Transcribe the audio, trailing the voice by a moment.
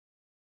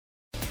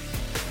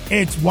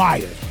It's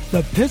Wired,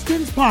 the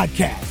Pistons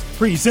podcast,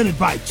 presented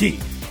by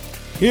Jeep.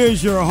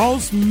 Here's your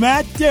host,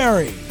 Matt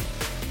Dery.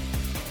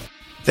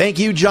 Thank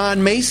you,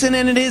 John Mason,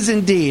 and it is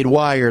indeed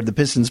Wired, the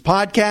Pistons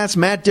podcast.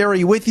 Matt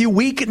Dery with you,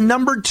 week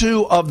number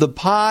 2 of the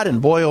pod, and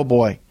boy, oh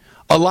boy,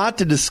 a lot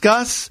to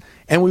discuss,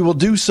 and we will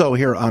do so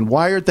here on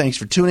Wired. Thanks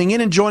for tuning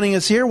in and joining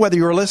us here, whether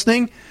you're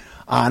listening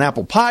on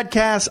Apple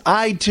Podcasts,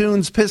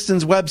 iTunes,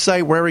 Pistons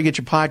website, wherever you get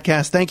your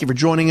podcasts. Thank you for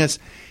joining us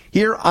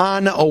here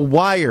on a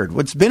Wired.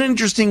 What's been an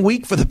interesting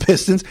week for the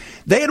Pistons,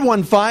 they had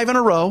won 5 in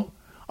a row.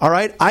 All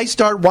right, I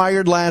start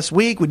Wired last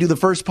week. We do the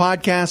first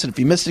podcast, and if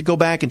you missed it, go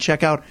back and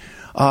check out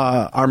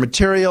our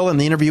material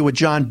and the interview with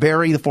John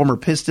Barry, the former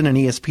Piston and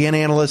ESPN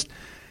analyst.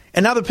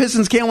 And now the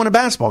Pistons can't win a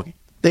basketball game.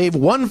 They've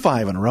won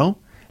 5 in a row.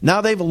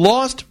 Now they've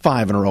lost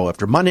 5 in a row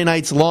after Monday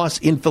night's loss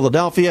in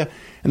Philadelphia.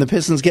 And the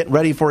Pistons getting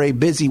ready for a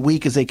busy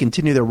week as they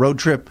continue their road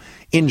trip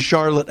in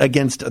Charlotte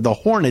against the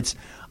Hornets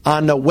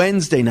on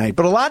Wednesday night.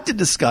 But a lot to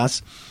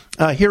discuss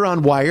here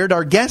on Wired.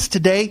 Our guest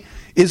today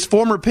is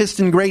former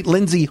Piston great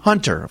Lindsey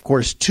Hunter. Of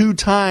course,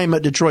 2-time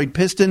Detroit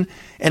Piston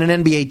and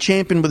an NBA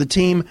champion with the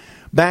team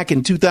back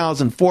in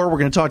 2004. We're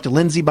going to talk to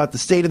Lindsey about the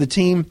state of the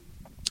team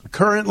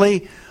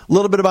currently, a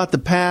little bit about the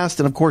past,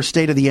 and, of course,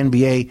 state of the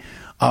NBA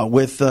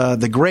with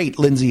the great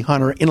Lindsey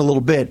Hunter in a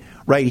little bit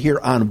right here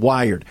on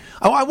Wired.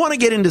 I want to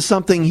get into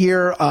something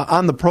here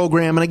on the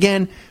program. And,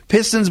 again,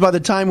 Pistons, by the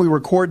time we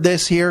record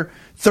this here,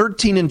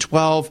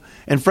 13-12,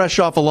 and fresh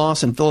off a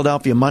loss in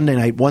Philadelphia Monday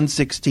night,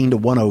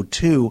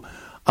 116-102.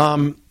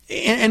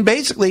 And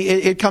basically,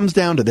 it comes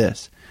down to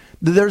this.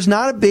 There's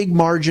not a big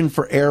margin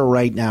for error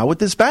right now with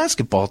this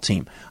basketball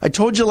team. I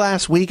told you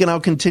last week, and I'll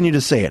continue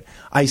to say it.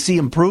 I see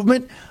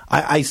improvement.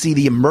 I see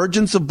the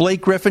emergence of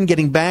Blake Griffin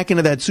getting back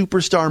into that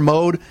superstar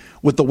mode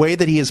with the way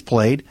that he has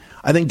played.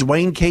 I think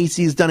Dwayne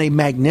Casey has done a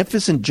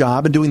magnificent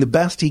job in doing the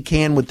best he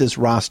can with this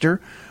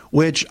roster,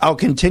 which I'll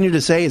continue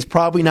to say is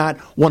probably not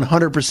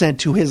 100%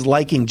 to his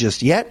liking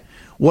just yet,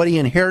 what he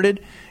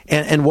inherited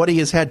and what he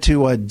has had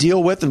to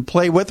deal with and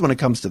play with when it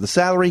comes to the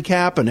salary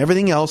cap and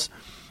everything else.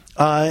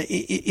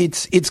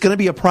 It's going to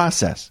be a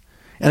process.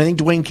 And I think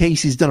Dwayne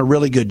Casey's done a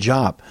really good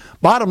job.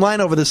 Bottom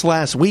line over this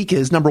last week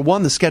is, number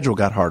one, the schedule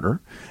got harder.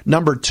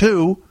 Number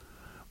two,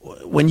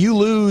 when you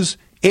lose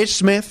Ish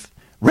Smith,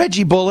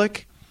 Reggie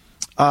Bullock,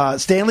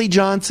 Stanley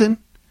Johnson,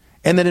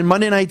 and then in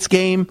Monday night's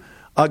game,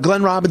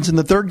 Glenn Robinson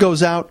III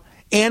goes out,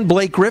 and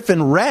Blake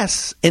Griffin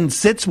rests and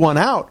sits one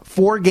out,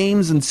 4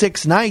 games and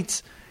 6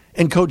 nights,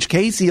 and Coach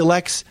Casey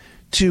elects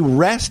to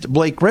rest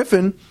Blake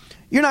Griffin,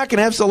 you're not going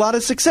to have a lot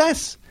of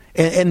success.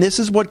 And this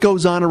is what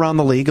goes on around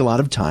the league a lot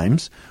of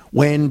times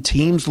when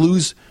teams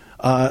lose,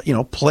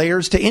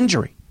 players to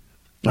injury.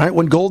 All right,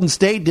 when Golden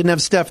State didn't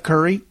have Steph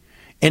Curry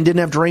and didn't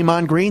have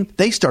Draymond Green,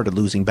 they started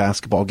losing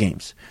basketball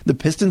games. The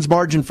Pistons'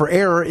 margin for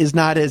error is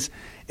not as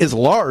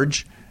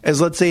large as,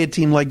 let's say, a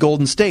team like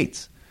Golden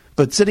State's.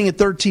 But sitting at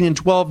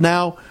 13-12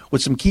 now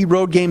with some key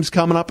road games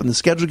coming up and the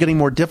schedule getting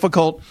more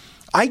difficult,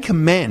 I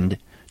commend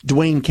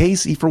Dwayne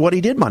Casey for what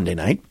he did Monday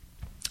night.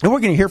 And we're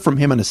going to hear from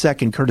him in a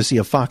second, courtesy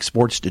of Fox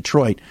Sports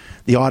Detroit,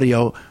 the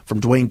audio from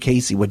Dwayne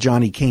Casey with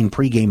Johnny Kane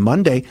pregame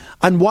Monday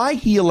on why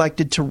he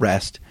elected to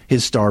rest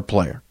his star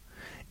player.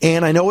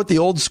 And I know what the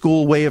old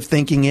school way of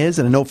thinking is,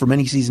 and I know for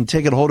many season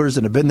ticket holders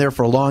that have been there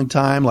for a long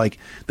time, like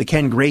the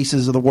Ken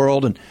Graces of the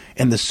world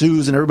and the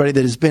Sues and everybody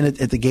that has been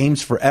at the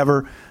games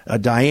forever,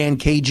 Diane,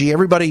 KG,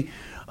 everybody,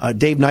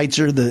 Dave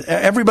Neitzer,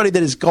 everybody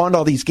that has gone to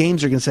all these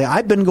games are going to say,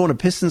 I've been going to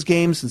Pistons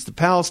games since the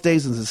Palace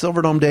days, since the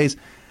Silverdome days.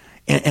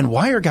 And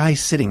why are guys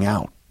sitting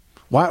out?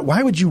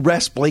 Why would you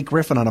rest Blake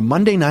Griffin on a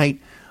Monday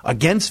night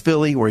against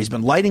Philly where he's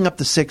been lighting up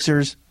the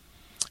Sixers?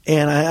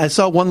 And I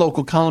saw one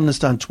local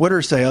columnist on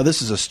Twitter say, oh,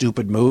 this is a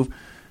stupid move.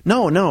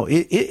 No,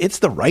 it's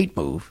the right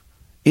move.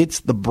 It's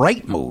the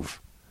bright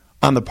move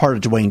on the part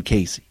of Dwayne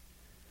Casey.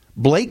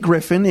 Blake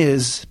Griffin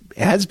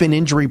has been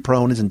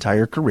injury-prone his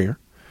entire career.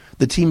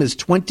 The team is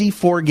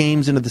 24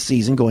 games into the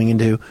season going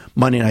into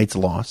Monday night's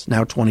loss,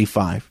 now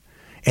 25.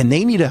 And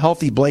they need a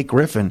healthy Blake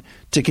Griffin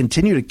to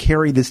continue to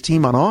carry this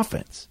team on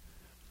offense.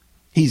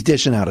 He's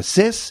dishing out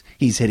assists.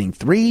 He's hitting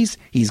threes.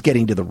 He's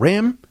getting to the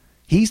rim.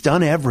 He's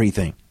done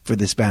everything for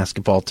this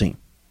basketball team.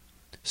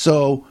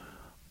 So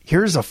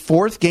here's a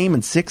 4th game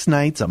in 6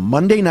 nights, a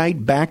Monday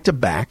night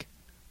back-to-back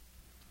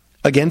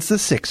against the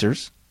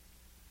Sixers,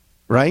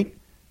 right?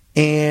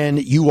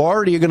 And you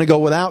already are going to go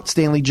without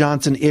Stanley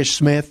Johnson, Ish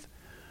Smith,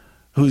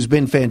 who's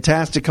been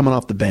fantastic coming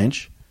off the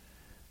bench.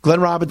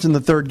 Glenn Robinson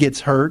III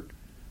gets hurt.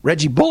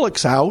 Reggie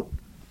Bullock's out.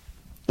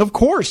 Of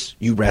course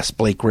you rest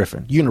Blake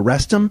Griffin. You going to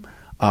rest him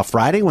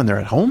Friday when they're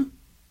at home?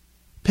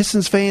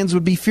 Pistons fans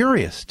would be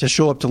furious to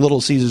show up to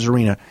Little Caesars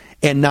Arena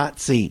and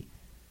not see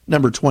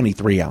number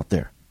 23 out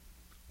there.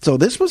 So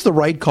this was the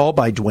right call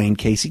by Dwayne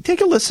Casey. Take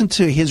a listen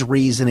to his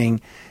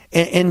reasoning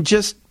and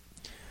just,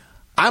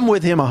 I'm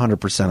with him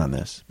 100% on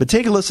this. But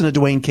take a listen to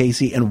Dwayne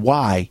Casey and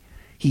why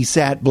he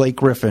sat Blake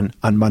Griffin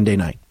on Monday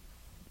night.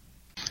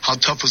 How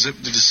tough was it,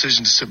 the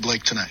decision to sit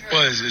Blake tonight?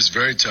 Well, it's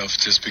very tough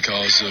just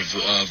because of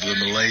the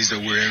malaise that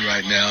we're in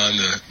right now and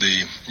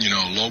the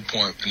low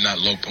point, not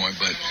low point,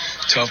 but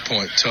tough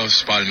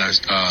spot in our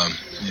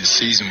the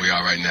season we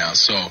are right now.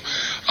 So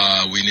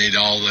we need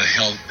all the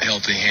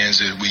healthy hands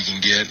that we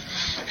can get.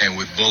 And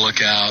with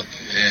Bullock out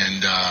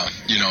and,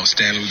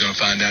 Stanley, we're going to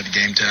find out the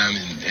game time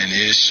and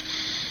Ish,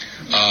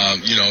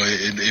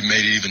 it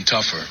made it even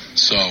tougher.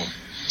 So,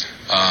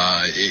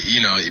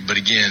 but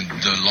again,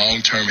 the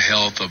long-term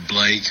health of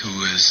Blake,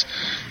 who is,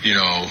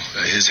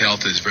 his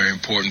health is very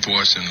important for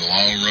us in the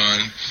long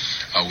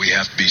run. We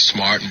have to be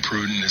smart and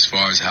prudent as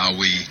far as how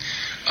we,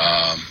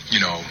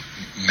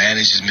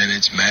 manage his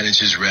minutes, manage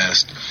his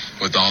rest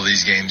with all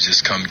these games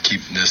just going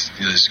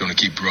to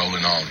keep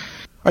rolling on.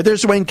 All right,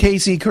 there's Dwayne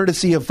Casey,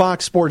 courtesy of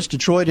Fox Sports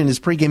Detroit, in his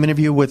pregame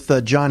interview with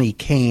Johnny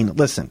Kane.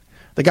 Listen,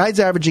 the guy's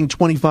averaging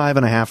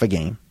 25.5 a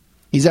game.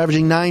 He's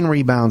averaging 9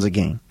 rebounds a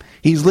game.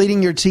 He's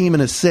leading your team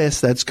in assists.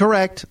 That's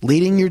correct.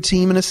 Leading your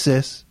team in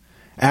assists,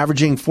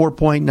 averaging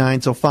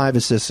 4.9, so 5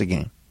 assists a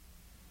game.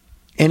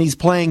 And he's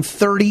playing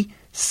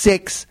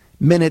 36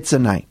 minutes a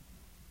night.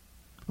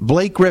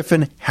 Blake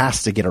Griffin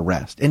has to get a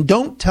rest. And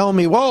don't tell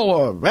me,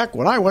 heck,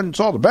 when I went and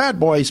saw the bad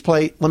boys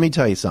play, let me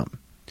tell you something.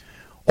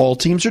 All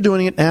teams are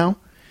doing it now.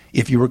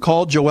 If you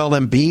recall, Joel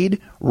Embiid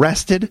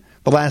rested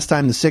the first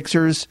time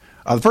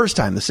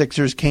the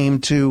Sixers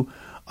came to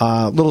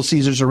Little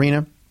Caesars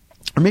Arena.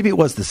 Or maybe it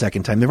was the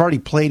second time. They've already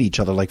played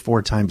each other like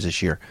 4 times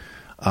this year.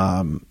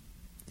 San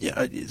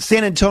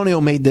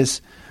Antonio made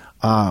this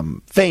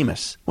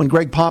famous when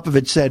Greg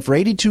Popovich said for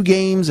 82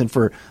 games and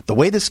for the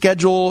way the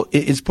schedule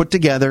is put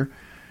together,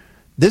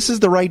 this is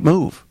the right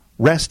move,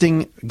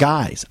 resting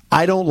guys.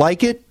 I don't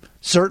like it.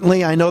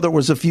 Certainly, I know there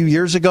was a few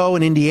years ago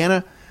in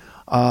Indiana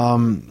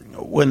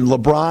when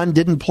LeBron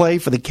didn't play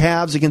for the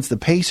Cavs against the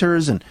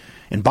Pacers, and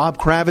Bob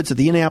Kravitz at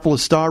the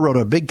Indianapolis Star wrote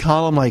a big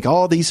column like,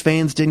 these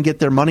fans didn't get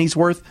their money's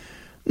worth.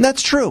 And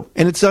that's true,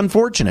 and it's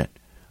unfortunate.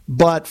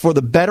 But for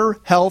the better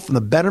health and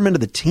the betterment of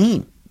the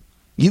team,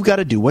 you've got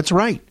to do what's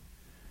right.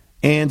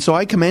 And so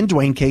I commend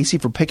Dwayne Casey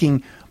for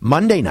picking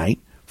Monday night,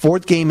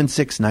 4th game in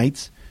 6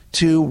 nights,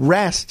 to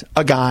rest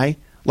a guy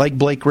like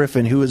Blake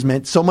Griffin, who has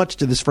meant so much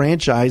to this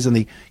franchise in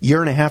the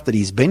year and a half that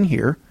he's been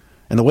here.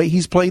 And the way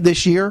he's played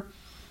this year,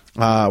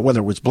 whether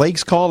it was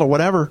Blake's call or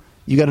whatever,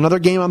 you got another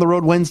game on the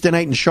road Wednesday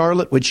night in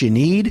Charlotte, which you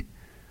need.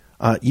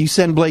 You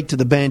send Blake to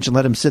the bench and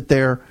let him sit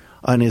there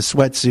on his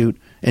sweatsuit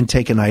and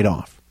take a night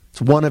off.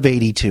 It's 1 of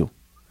 82.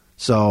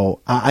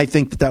 So I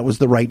think that was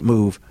the right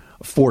move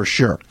for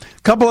sure.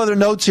 A couple other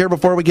notes here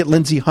before we get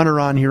Lindsey Hunter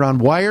on here on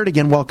Wired.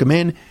 Again, welcome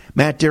in.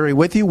 Matt Dery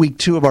with you, week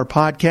 2 of our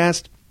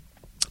podcast.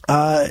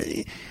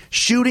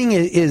 Shooting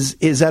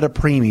is at a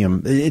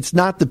premium. It's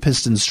not the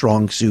Pistons'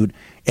 strong suit,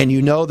 and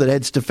you know that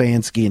Ed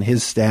Stefanski and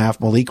his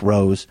staff, Malik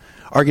Rose,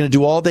 are going to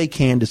do all they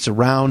can to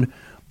surround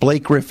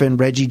Blake Griffin,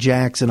 Reggie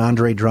Jackson,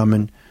 Andre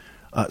Drummond,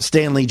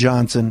 Stanley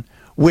Johnson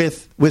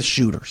with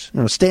shooters.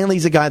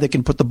 Stanley's a guy that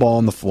can put the ball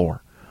on the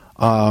floor.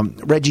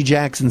 Reggie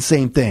Jackson,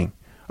 same thing.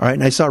 All right,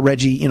 and I saw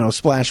Reggie,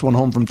 splash one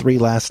home from 3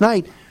 last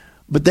night.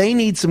 But they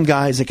need some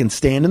guys that can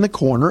stand in the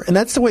corner, and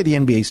that's the way the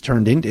NBA's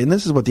turned into, and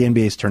this is what the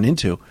NBA's turned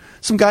into.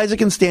 Some guys that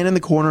can stand in the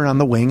corner and on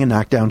the wing and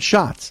knock down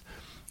shots.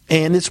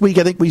 And this week,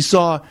 I think we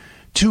saw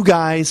 2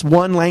 guys,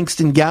 one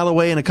Langston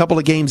Galloway in a couple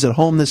of games at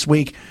home this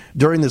week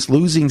during this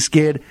losing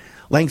skid.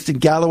 Langston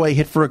Galloway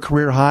hit for a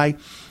career high.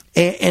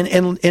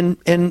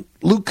 And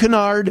Luke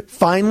Kennard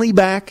finally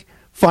back,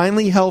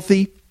 finally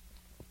healthy,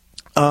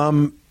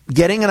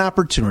 getting an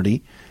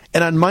opportunity.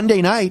 And on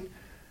Monday night,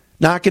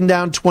 knocking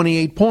down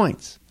 28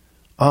 points.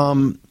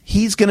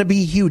 He's going to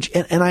be huge.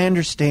 And I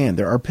understand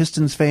there are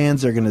Pistons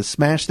fans that are going to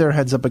smash their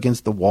heads up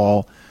against the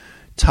wall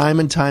time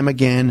and time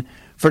again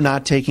for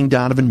not taking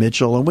Donovan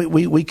Mitchell. And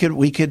we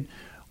could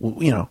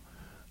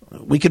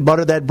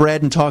butter that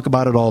bread and talk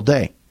about it all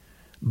day.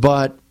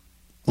 But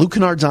Luke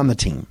Kennard's on the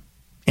team,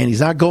 and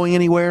he's not going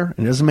anywhere,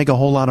 and doesn't make a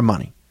whole lot of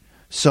money.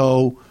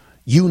 So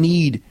you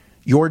need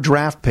your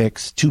draft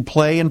picks to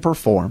play and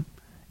perform,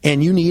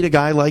 and you need a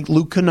guy like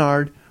Luke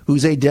Kennard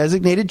who's a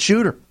designated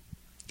shooter.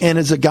 And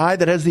as a guy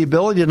that has the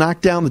ability to knock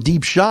down the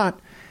deep shot,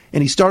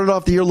 and he started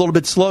off the year a little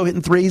bit slow,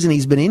 hitting threes, and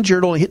he's been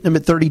injured, only hitting them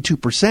at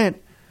 32%.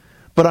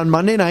 But on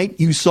Monday night,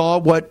 you saw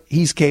what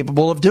he's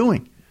capable of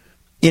doing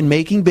in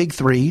making big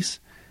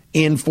threes,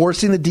 in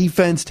forcing the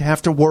defense to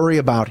have to worry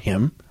about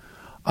him,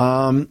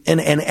 and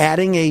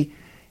adding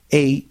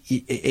a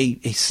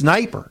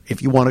sniper,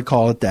 if you want to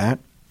call it that,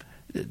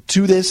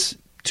 to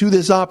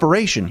this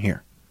operation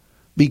here,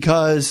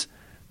 because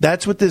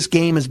that's what this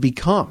game has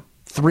become.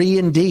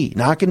 3-and-D,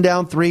 knocking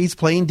down threes,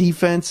 playing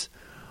defense.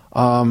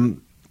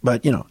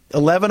 But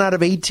 11 out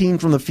of 18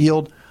 from the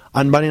field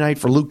on Monday night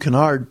for Luke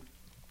Kennard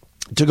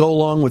to go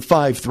along with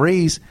 5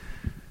 threes.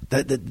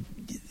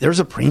 There's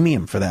a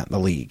premium for that in the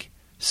league.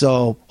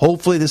 So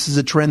hopefully this is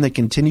a trend that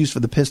continues for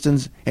the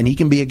Pistons, and he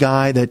can be a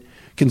guy that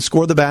can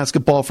score the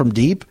basketball from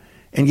deep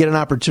and get an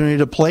opportunity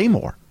to play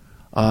more,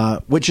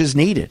 which is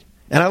needed.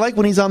 And I like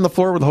when he's on the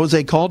floor with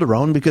Jose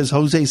Calderon, because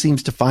Jose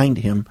seems to find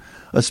him,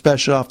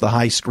 especially off the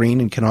high screen,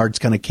 and Kennard's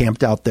kind of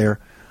camped out there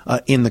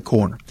in the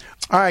corner.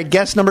 All right,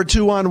 guest number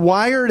 2 on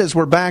Wired as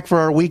we're back for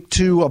our Week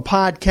 2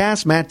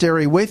 podcast. Matt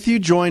Dery with you,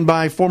 joined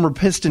by former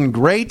Piston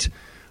great,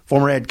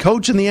 former head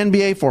coach in the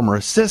NBA, former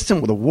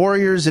assistant with the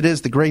Warriors. It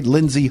is the great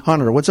Lindsey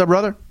Hunter. What's up,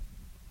 brother?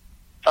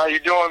 How you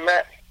doing,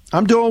 Matt?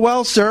 I'm doing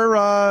well,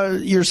 sir.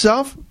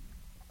 Yourself?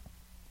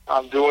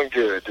 I'm doing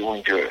good,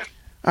 All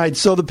right,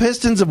 so the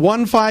Pistons have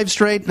won 5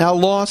 straight, now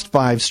lost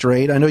 5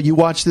 straight. I know you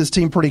watch this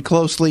team pretty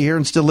closely here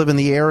and still live in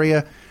the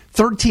area.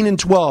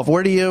 13-12.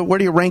 Where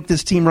do you rank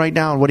this team right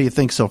now, and what do you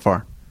think so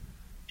far?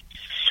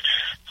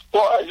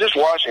 Well, just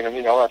watching them,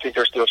 I think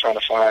they're still trying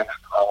to find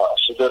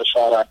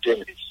solidified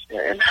identities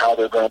and how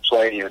they're going to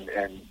play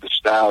and the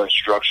style and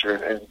structure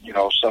and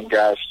some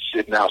guys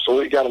sitting out. So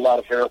we got a lot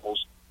of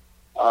variables,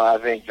 I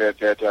think,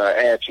 that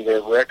add to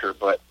their record.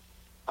 But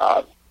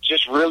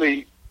just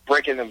really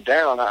breaking them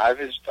down, I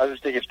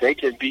just think if they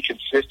can be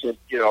consistent,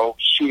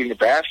 shooting the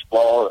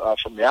basketball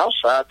from the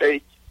outside,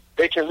 they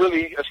can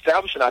really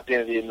establish an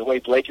identity in the way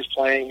Blake is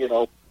playing,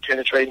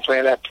 penetrating,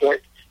 playing that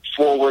point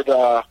forward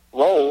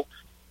role.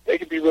 They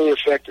could be really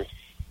effective.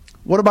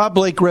 What about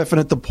Blake Griffin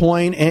at the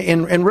point?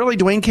 And really,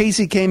 Dwayne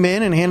Casey came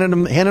in and handed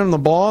him the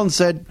ball and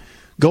said,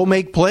 "Go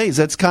make plays."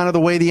 That's kind of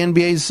the way the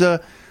NBA's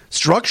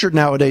structured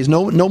nowadays.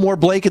 No more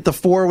Blake at the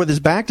 4 with his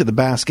back to the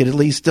basket, at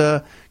least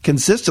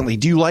consistently.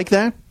 Do you like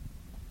that?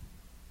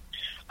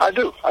 I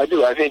do. I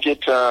think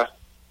it's kind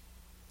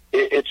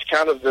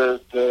of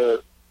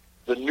the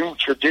new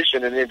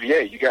tradition in the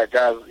NBA. You got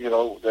guys,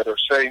 that are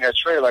setting that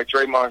trend, like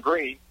Draymond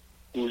Green,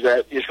 who's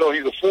he's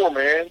a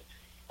 4-man.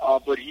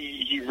 But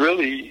he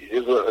really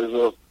is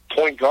a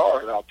point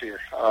guard out there.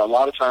 A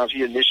lot of times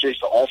he initiates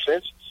the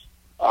offense.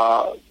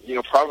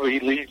 Probably he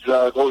leads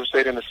Golden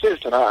State in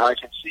assists, and I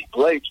can see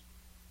Blake,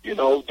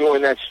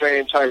 doing that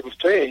same type of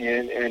thing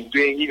and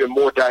being even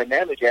more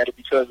dynamic at it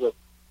because of,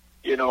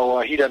 he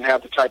doesn't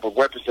have the type of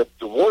weapons that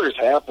the Warriors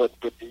have, but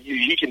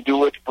he can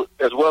do it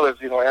as well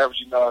as,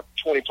 averaging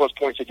 20-plus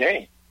points a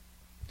game.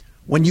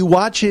 When you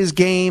watch his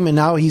game, and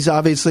now he's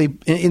obviously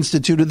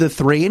instituted the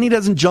 3, and he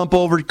doesn't jump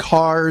over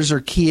cars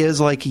or Kias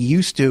like he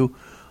used to,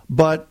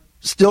 but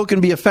still can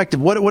be effective.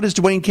 What has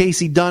Dwayne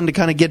Casey done to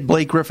kind of get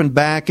Blake Griffin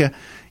back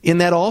in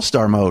that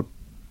all-star mode?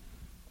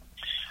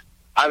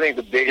 I think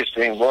the biggest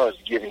thing was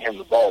giving him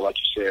the ball, like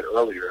you said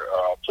earlier.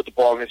 Put the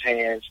ball in his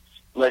hands,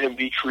 let him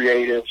be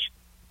creative,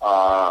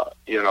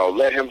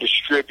 let him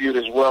distribute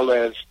as well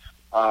as,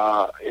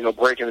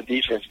 breaking the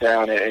defense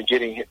down and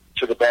getting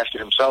to the basket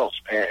himself.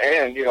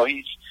 And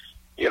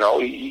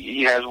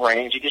he has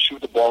range. He can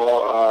shoot the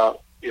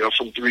ball,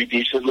 from 3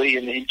 decently,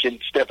 and he can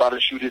step out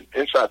and shoot it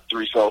inside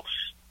 3. So,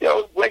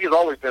 Blake has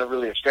always been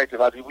really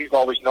effective. I think we've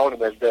always known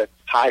him as that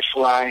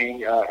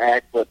high-flying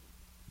act, but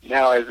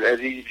now as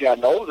he's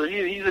gotten older,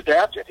 he's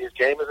adapted. His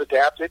game is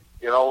adapted,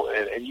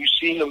 and you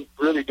see him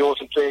really doing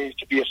some things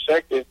to be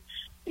effective,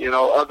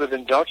 other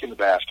than dunking the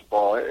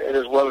basketball, and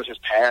as well as his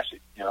passing,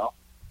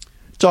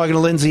 Talking to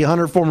Lindsey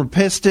Hunter, former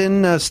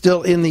Piston,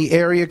 still in the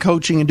area,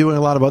 coaching and doing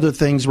a lot of other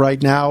things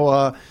right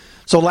now.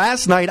 So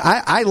last night,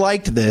 I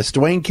liked this.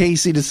 Dwayne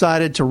Casey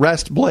decided to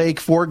rest Blake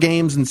 4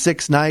 games and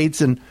 6 nights,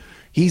 and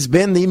he's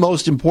been the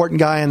most important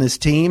guy on this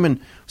team, and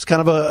it was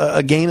kind of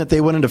a game that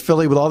they went into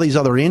Philly with all these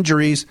other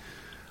injuries.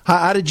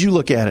 How did you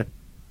look at it?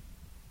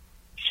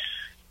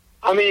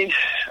 I mean,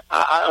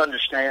 I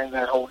understand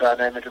that whole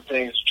dynamic of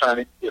things, trying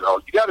to, you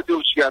got to do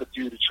what you got to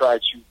do to try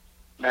to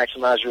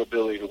maximize your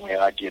ability to win.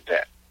 I get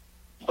that.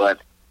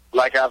 But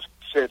like I've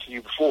said to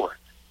you before,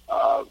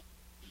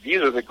 these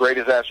are the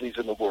greatest athletes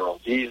in the world.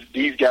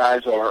 These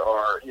guys are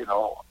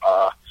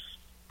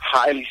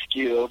highly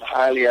skilled,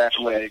 highly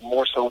athletic,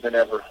 more so than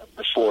ever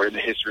before in the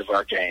history of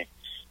our game.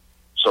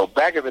 So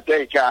back in the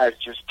day, guys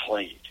just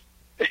played.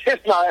 And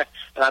I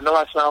know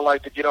I sound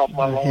like the get off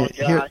my lawn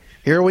guy.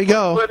 Here we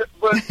go. But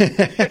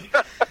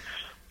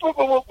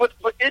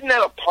isn't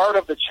that a part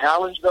of the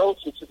challenge, though,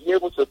 to be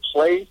able to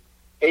play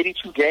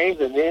 82 games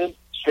and then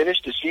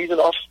finish the season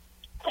off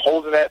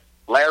holding that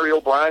Larry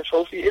O'Brien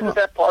trophy? Isn't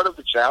that part of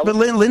the challenge? But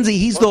Lindsey,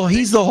 he's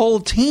the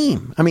whole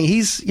team. I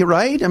mean, you're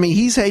right. I mean,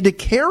 he's had to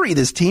carry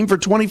this team for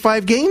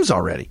 25 games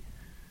already.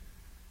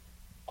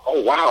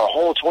 Oh, wow, a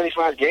whole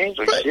 25 games?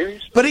 Are you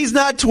serious? But he's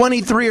not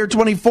 23 or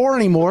 24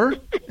 anymore.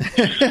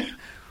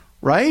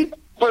 Right?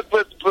 But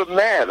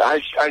man,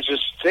 I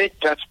just think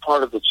that's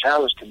part of the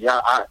challenge to me.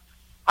 I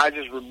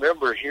just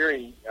remember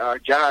hearing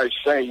guys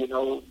say,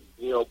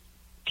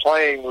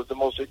 playing was the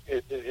most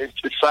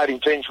exciting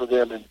thing for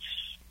them, and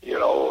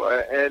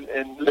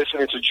and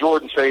listening to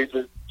Jordan say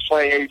that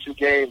playing 82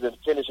 games and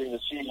finishing the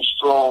season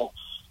strong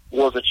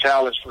was a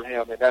challenge for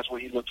him, and that's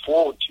what he looked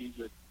forward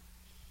to.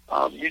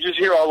 You just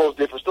hear all those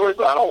different stories,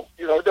 but I don't,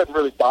 it doesn't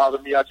really bother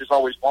me. I just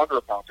always wonder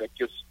about that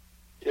because,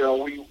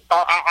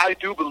 I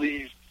do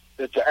believe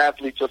that the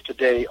athletes of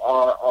today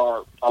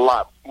are a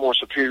lot more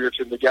superior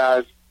to the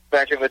guys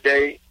back in the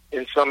day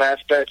in some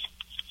aspects.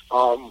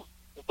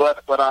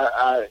 But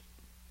I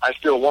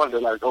still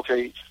wonder, like,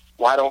 okay,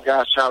 why don't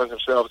guys challenge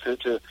themselves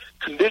to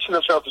condition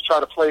themselves to try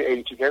to play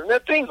 82 games? And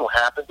then things will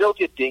happen. They'll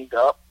get dinged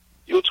up.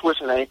 You'll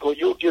twist an ankle.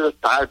 You'll get a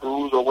thigh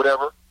bruise or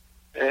whatever.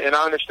 And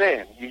I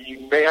understand.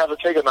 You may have to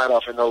take a night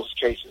off in those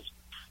cases.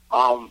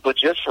 But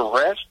just for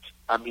rest,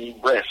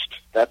 rest.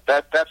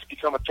 That's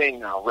become a thing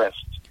now,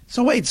 rest.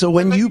 So wait, so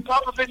when maybe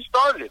Popovich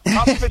started it.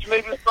 Popovich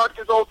maybe started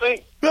this whole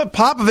thing.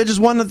 Popovich has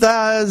won the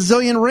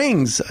zillion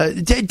rings.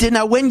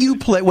 Now, when you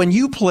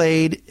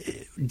played,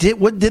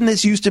 didn't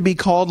this used to be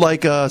called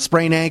like a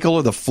sprained ankle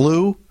or the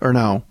flu, or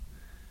no?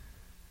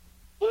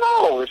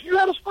 No, if you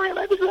had a sprained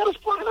ankle, you had a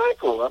sprained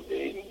ankle. I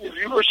mean, if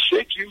you were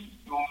sick,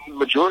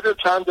 majority of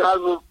the time guys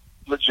were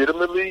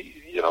legitimately,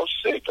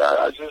 sick.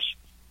 I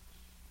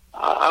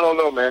don't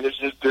know, man. It's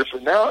just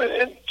different now,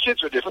 and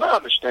kids are different. I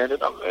understand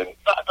it. And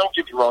don't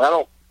get me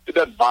wrong. It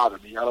doesn't bother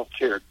me. I don't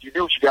care. You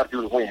do what you got to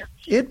do to win.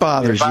 It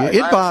bothers you.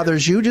 It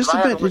bothers you.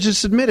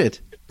 Just admit it.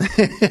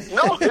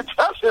 No, it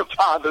doesn't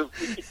bother me.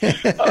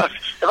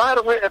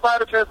 If I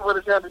had a chance to win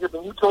a championship,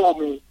 and you told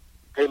me,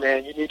 "Hey,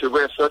 man, you need to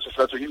rest such and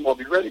such, or you won't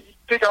be ready," you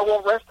think I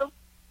won't rest him?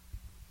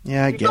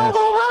 Yeah, I guess.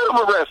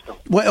 Don't arrest him.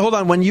 Well, hold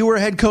on. When you were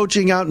head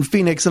coaching out in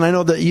Phoenix, and I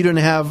know that you didn't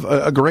have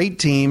a great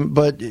team,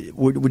 but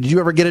would you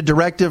ever get a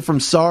directive from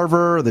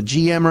Sarver or the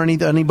GM or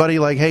anybody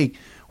like, "Hey,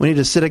 we need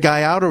to sit a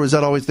guy out," or was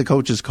that always the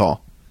coach's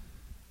call?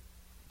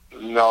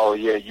 No,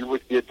 yeah, you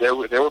would get there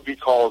would be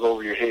calls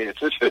over your head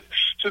to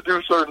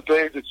do certain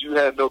things that you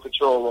had no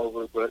control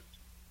over. But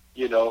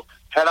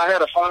had I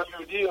had a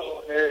 5-year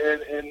deal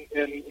and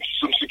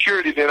some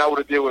security, then I would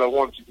have did what I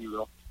wanted to do,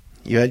 though.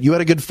 You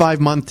had a good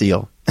 5-month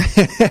deal.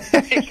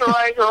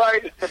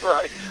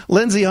 Right.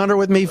 Lindsey Hunter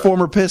with me,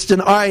 former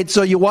Piston. All right,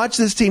 so you watch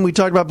this team. We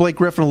talked about Blake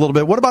Griffin a little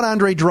bit. What about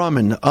Andre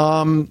Drummond?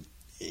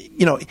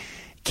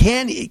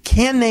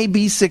 Can they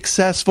be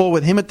successful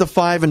with him at the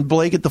 5 and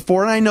Blake at the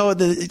 4? And I know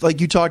that,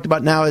 like you talked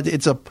about now,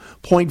 it's a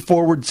point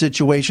forward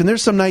situation.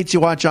 There's some nights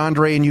you watch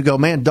Andre and you go,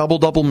 man,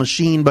 double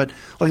machine. But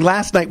like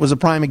last night was a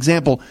prime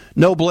example.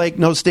 No Blake,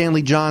 no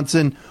Stanley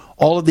Johnson,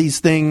 all of these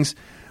things.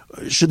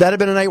 Should that have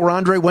been a night where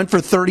Andre went for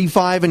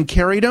 35 and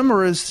carried him,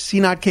 or is he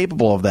not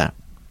capable of that?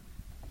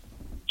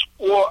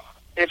 Well,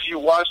 if you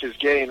watch his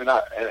game, and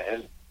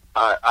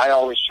I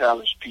always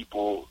challenge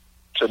people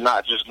to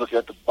not just look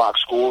at the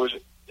box scores.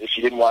 If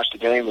you didn't watch the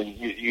game and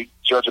you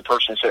judge a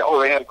person and say, "Oh,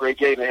 they had a great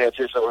game, they had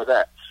this or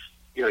that,"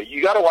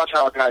 you got to watch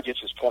how a guy gets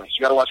his points.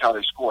 You got to watch how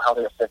they score, how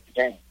they affect the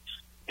game,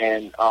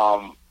 and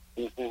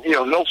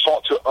no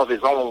fault of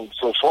his own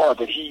so far,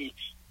 but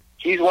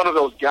he's one of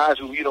those guys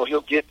who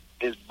he'll get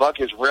his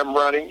buckets, rim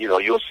running.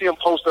 You'll see him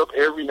post up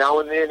every now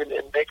and then and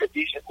make a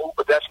decent move,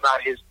 but that's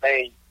not his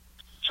main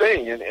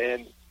thing.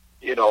 And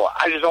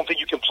I just don't think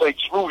you can play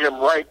through him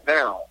right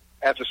now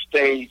at the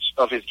stage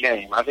of his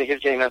game. I think his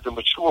game has to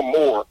mature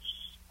more.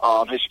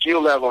 His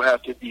skill level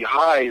has to be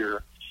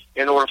higher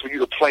in order for you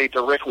to play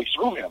directly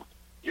through him.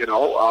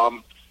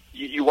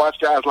 You watch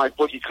guys like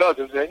Boogie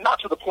Cousins, and not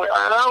to the point.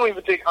 I don't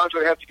even think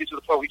Andre has to get to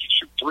the point where he can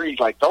shoot threes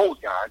like those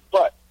guys,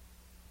 but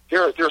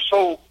they're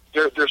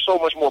so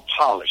much more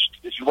polished.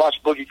 If you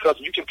watch Boogie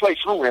Cousins, you can play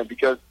through him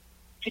because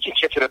he can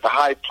catch it at the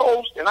high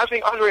post, and I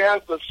think Andre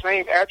has the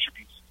same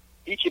attributes.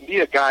 He can be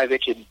a guy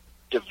that can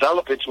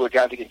develop into a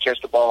guy that can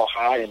catch the ball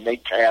high and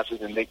make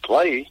passes and make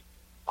plays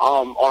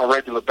on a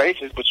regular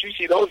basis. But you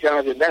see those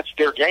guys, and that's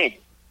their game.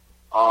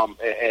 And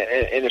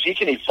if he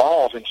can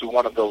evolve into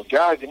one of those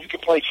guys, then you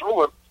can play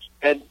through him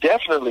and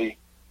definitely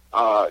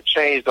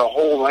change the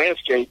whole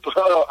landscape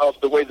of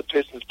the way the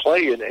Pistons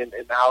play and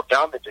how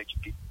dominant they can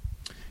be.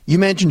 You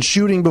mentioned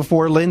shooting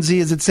before, Lindsey.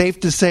 Is it safe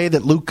to say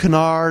that Luke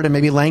Kennard and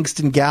maybe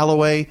Langston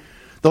Galloway,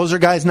 those are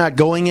guys not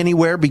going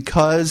anywhere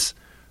because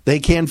they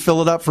can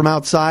fill it up from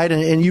outside?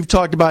 And you've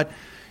talked about,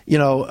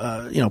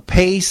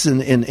 pace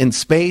and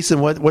space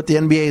and what the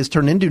NBA has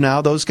turned into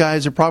now. Those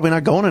guys are probably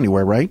not going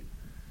anywhere, right?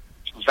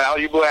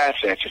 Valuable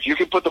assets. If you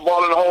can put the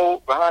ball in the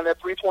hole behind that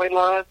 3-point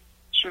line,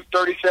 shoot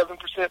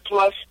 37%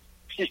 plus,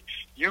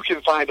 you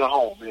can find a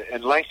home.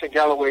 And Langston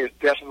Galloway is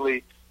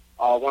definitely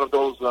one of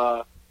those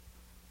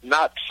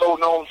not so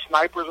known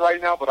snipers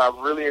right now, but I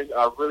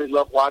really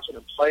love watching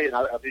him play, and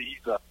I think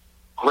he's a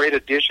great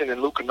addition.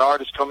 And Luke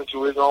Kennard is coming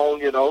to his own,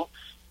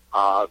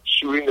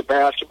 shooting the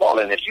basketball.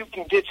 And if you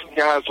can get some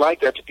guys like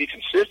that to be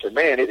consistent,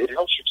 man, it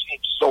helps your team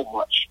so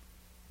much.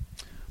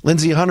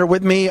 Lindsey Hunter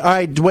with me. All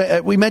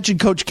right, we mentioned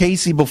Coach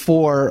Casey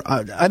before.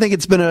 I think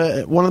it's been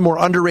one of the more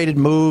underrated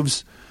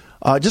moves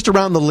just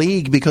around the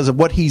league because of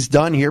what he's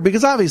done here,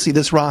 because obviously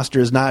this roster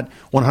is not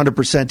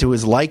 100% to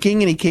his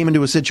liking, and he came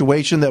into a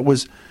situation that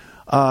was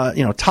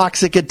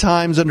toxic at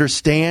times,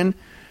 understand.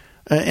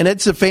 And Ed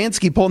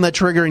Stefanski pulling that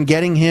trigger and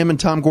getting him and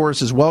Tom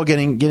Gores as well,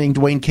 getting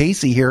Dwayne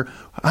Casey here.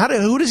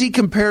 Who does he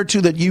compare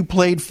to that you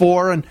played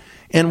for,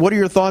 and what are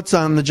your thoughts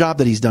on the job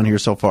that he's done here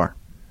so far?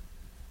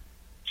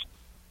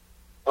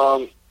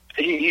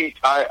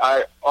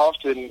 I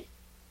often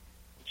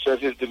says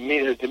his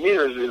demeanor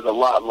is a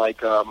lot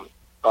like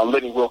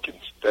Lenny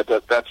Wilkins.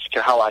 That's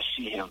how I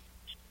see him.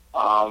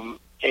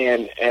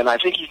 And I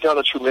think he's done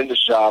a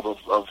tremendous job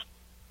of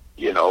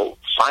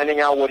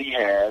finding out what he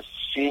has,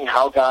 seeing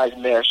how guys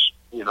mesh,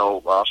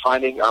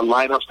 finding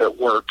lineups that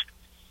work,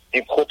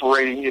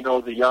 incorporating,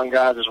 the young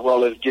guys as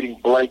well as getting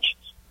Blake,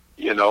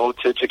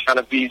 to kind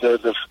of be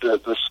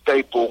the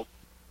staple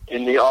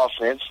in the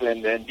offense,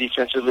 and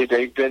defensively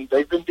they've been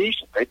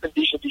decent. They've been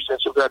decent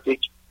defensively. I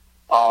think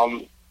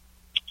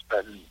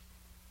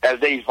as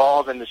they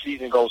evolve and the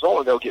season goes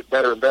on, they'll get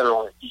better and better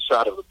on each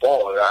side of the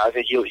ball. And I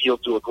think he'll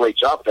do a great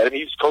job of that. I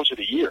mean, he's Coach of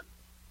the Year.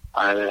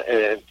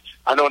 And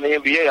I know in the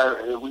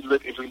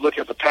NBA, if we look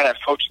at the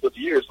past Coaches of the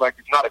Year, it's like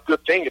it's not a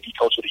good thing to be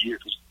Coach of the Year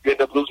because you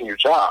end up losing your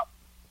job.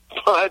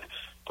 But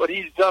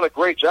he's done a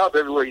great job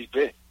everywhere he's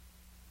been.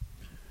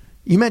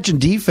 You mentioned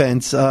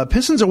defense.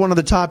 Pistons are one of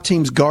the top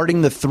teams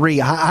guarding the three.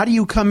 How do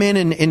you come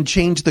in and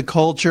change the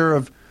culture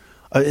of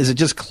is it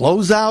just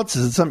closeouts?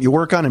 Is it something you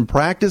work on in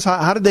practice?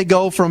 How did they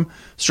go from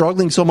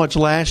struggling so much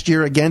last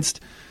year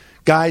against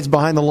guys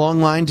behind the long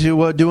line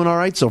to doing all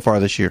right so far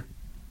this year?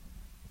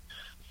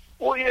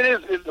 Well, yeah,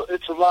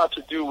 it's a lot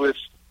to do with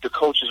the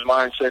coach's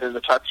mindset and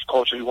the type of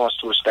culture he wants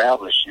to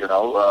establish.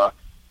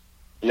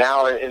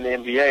 Now in the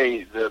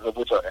NBA,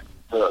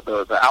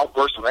 the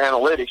outburst of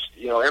analytics,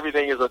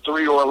 everything is a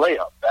three or a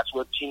layup. That's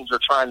what teams are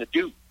trying to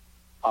do.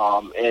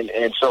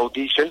 And so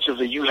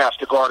defensively, you have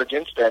to guard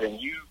against that. And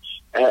you,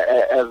 as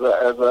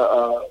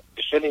a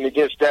defending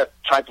against that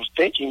type of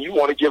thinking, you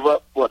want to give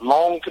up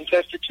long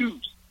contested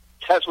twos.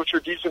 That's what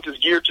your defense is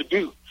geared to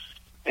do.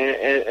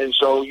 And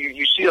so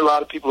you see a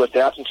lot of people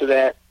adapting to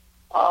that,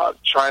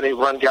 trying to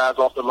run guys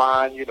off the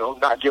line,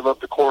 not give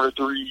up the corner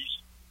threes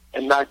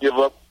and not give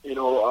up,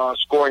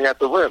 scoring at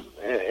the rim.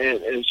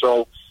 And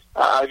so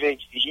I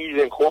think he's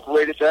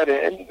incorporated that,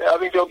 and I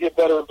think they'll get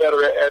better and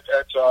better at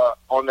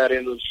on that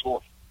end of the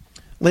floor.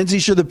 Lindsey,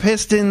 should the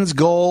Pistons'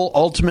 goal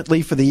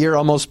ultimately for the year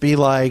almost be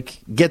like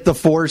get the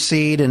 4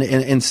 seed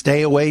and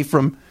stay away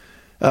from,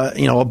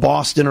 a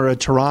Boston or a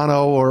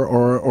Toronto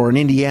or an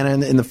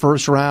Indiana in the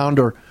first round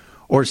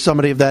or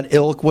somebody of that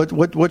ilk?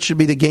 What should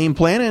be the game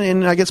plan?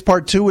 And I guess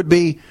part 2 would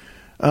be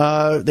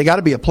they got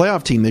to be a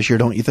playoff team this year,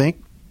 don't you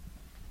think?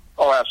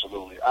 Oh,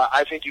 absolutely.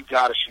 I think you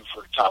got to shoot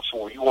for the top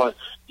 4. You want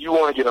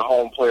to get a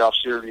home playoff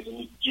series,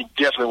 and you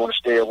definitely want to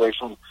stay away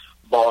from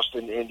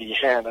Boston,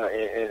 Indiana,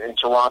 and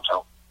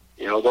Toronto.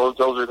 Those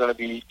are going to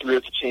be 3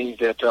 of the teams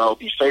that will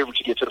be favored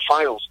to get to the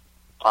finals.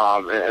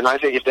 And I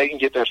think if they can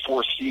get that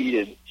 4th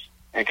seed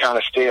and kind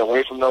of stay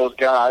away from those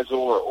guys,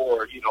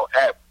 or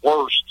at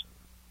worst,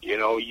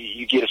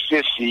 you get a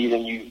 5th seed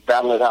and you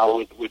battle it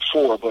out with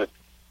 4. But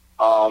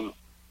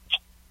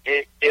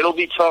it'll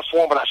be tough for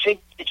them, but I think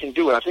they can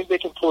do it. I think they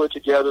can pull it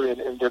together,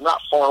 and they're not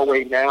far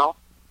away now.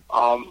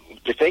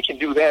 If they can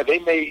do that, they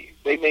may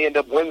end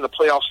up winning the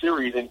playoff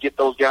series and get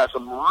those guys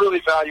some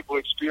really valuable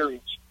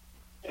experience.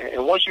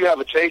 And once you have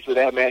a taste of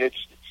that, man,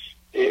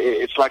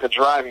 it's like a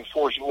driving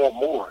force. You want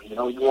more. You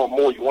want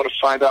more. You want to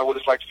find out what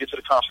it's like to get to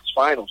the conference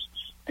finals.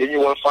 Then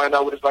you want to find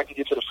out what it's like to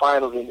get to the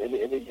finals and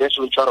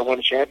eventually try to win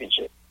a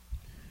championship.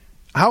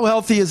 How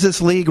healthy is this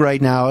league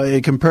right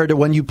now compared to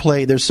when you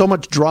played? There's so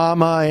much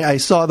drama. I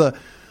saw the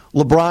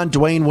LeBron,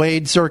 Dwayne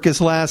Wade circus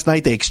last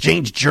night. They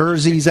exchanged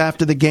jerseys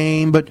after the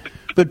game, but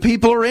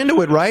people are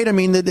into it, right? I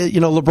mean,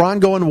 LeBron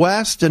going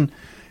west and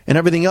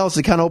everything else,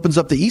 it kind of opens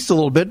up the East a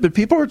little bit. But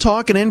people are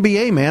talking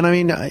NBA, man. I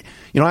mean, I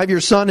have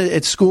your son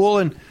at school,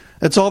 and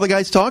that's all the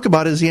guys talk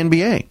about is the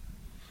NBA.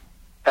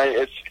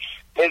 Hey,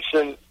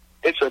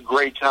 it's a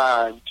great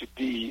time to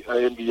be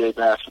an NBA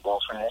basketball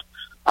fan.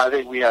 I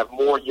think we have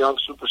more young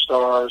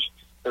superstars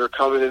that are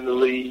coming in the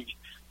league.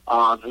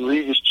 The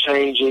league is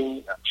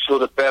changing for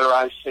the better,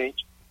 I think.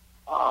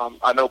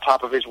 I know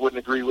Popovich wouldn't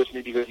agree with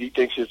me because he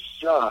thinks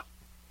it's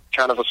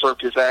kind of a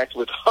circus act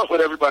with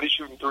everybody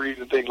shooting threes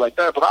and things like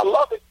that. But I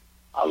love it.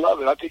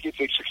 I think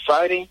it's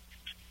exciting.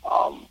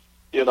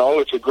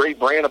 It's a great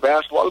brand of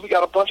basketball. We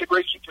got a bunch of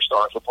great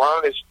superstars.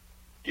 LeBron is,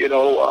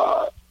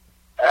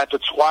 at the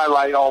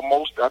twilight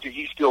almost. I think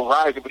he's still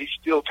rising, but he's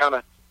still kind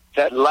of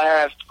that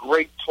last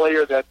great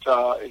player that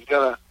is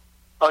going to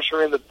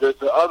usher in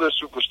the other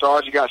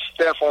superstars. You got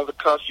Steph on the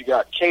cusp. You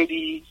got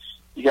KD.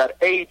 You got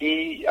AD.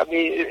 I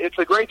mean, it's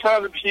a great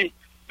time to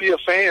be a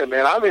fan,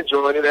 man. I'm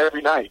enjoying it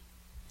every night.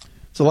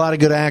 It's a lot of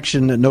good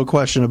action, no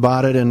question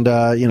about it. And,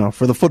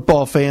 for the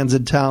football fans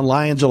in town,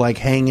 Lions are like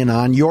hanging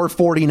on. Your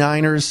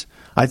 49ers,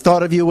 I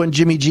thought of you when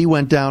Jimmy G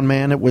went down,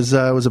 man. It was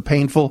a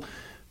painful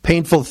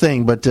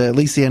thing, but at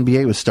least the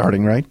NBA was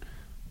starting, right?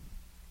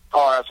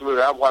 Oh,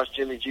 absolutely. I watched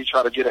Jimmy G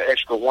try to get an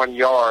extra 1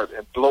 yard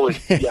and blow his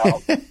feet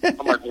out.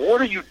 I'm like,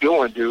 what are you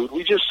doing, dude?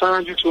 We just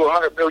signed you to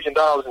 $100 million,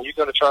 and you're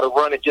going to try to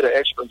run and get an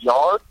extra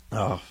yard?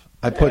 Oh,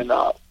 I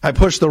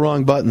pushed the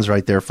wrong buttons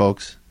right there,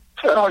 folks.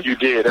 Oh, you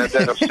did.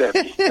 That upset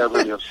me. That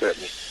really upset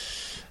me.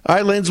 All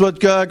right, Linz,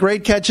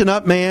 great catching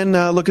up, man.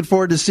 Looking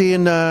forward to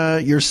seeing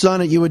your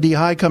son at UAD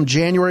High come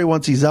January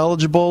once he's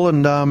eligible,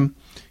 and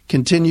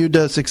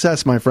continued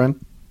success, my friend.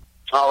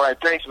 All right.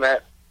 Thanks,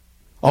 Matt.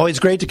 Always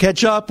great to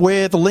catch up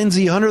with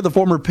Lindsey Hunter, the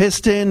former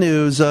Piston,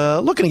 who's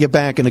looking to get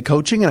back into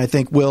coaching, and I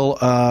think will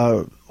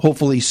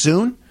hopefully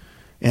soon,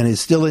 and is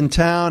still in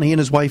town. He and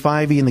his wife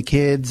Ivy and the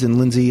kids, and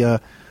Lindsey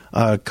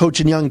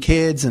coaching young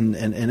kids and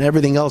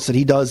everything else that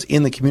he does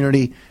in the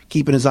community,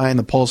 keeping his eye on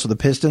the pulse of the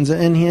Pistons.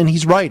 And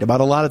he's right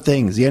about a lot of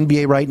things. The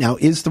NBA right now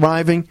is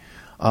thriving.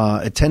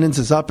 Attendance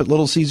is up at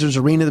Little Caesars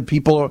Arena. The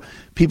people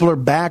are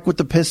back with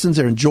the Pistons.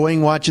 They're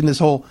enjoying watching this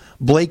whole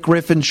Blake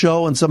Griffin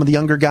show and some of the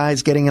younger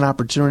guys getting an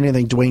opportunity. I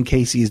think Dwayne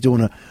Casey is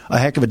doing a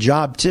heck of a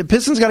job.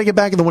 Pistons got to get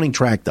back in the winning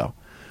track, though.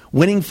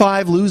 Winning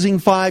 5, losing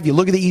 5. You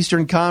look at the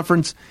Eastern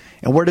Conference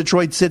and where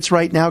Detroit sits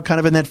right now, kind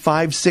of in that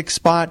 5-6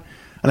 spot.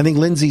 And I think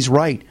Lindsey's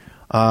right.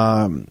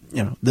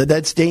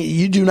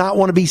 You do not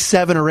want to be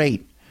 7 or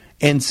 8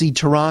 and see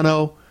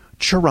Toronto,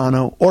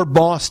 or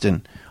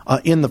Boston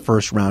in the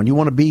first round. You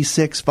want to be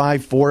 6,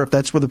 5, 4 if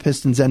that's where the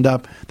Pistons end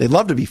up. They'd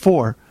love to be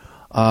 4.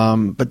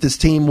 But this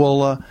team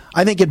will,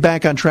 I think, get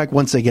back on track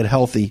once they get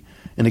healthy.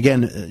 And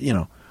again,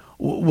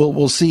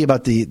 we'll see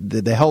about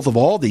the health of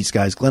all these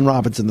guys. Glenn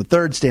Robinson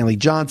III, Stanley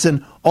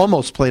Johnson,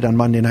 almost played on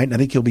Monday night, and I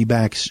think he'll be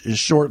back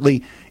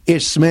shortly.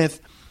 Ish Smith,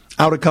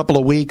 out a couple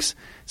of weeks.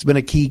 He's been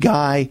a key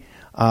guy.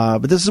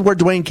 But this is where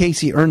Dwayne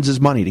Casey earns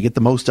his money, to get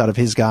the most out of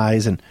his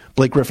guys. And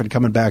Blake Griffin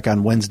coming back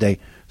on Wednesday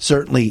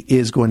certainly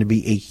is going to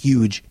be a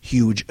huge,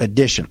 huge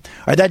addition.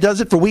 All right, that does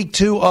it for week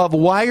 2 of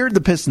Wired,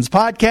 the Pistons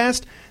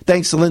podcast.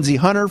 Thanks to Lindsey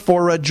Hunter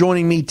for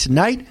joining me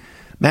tonight.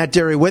 Matt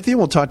Dery with you.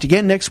 We'll talk to you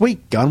again next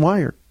week on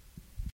Wired.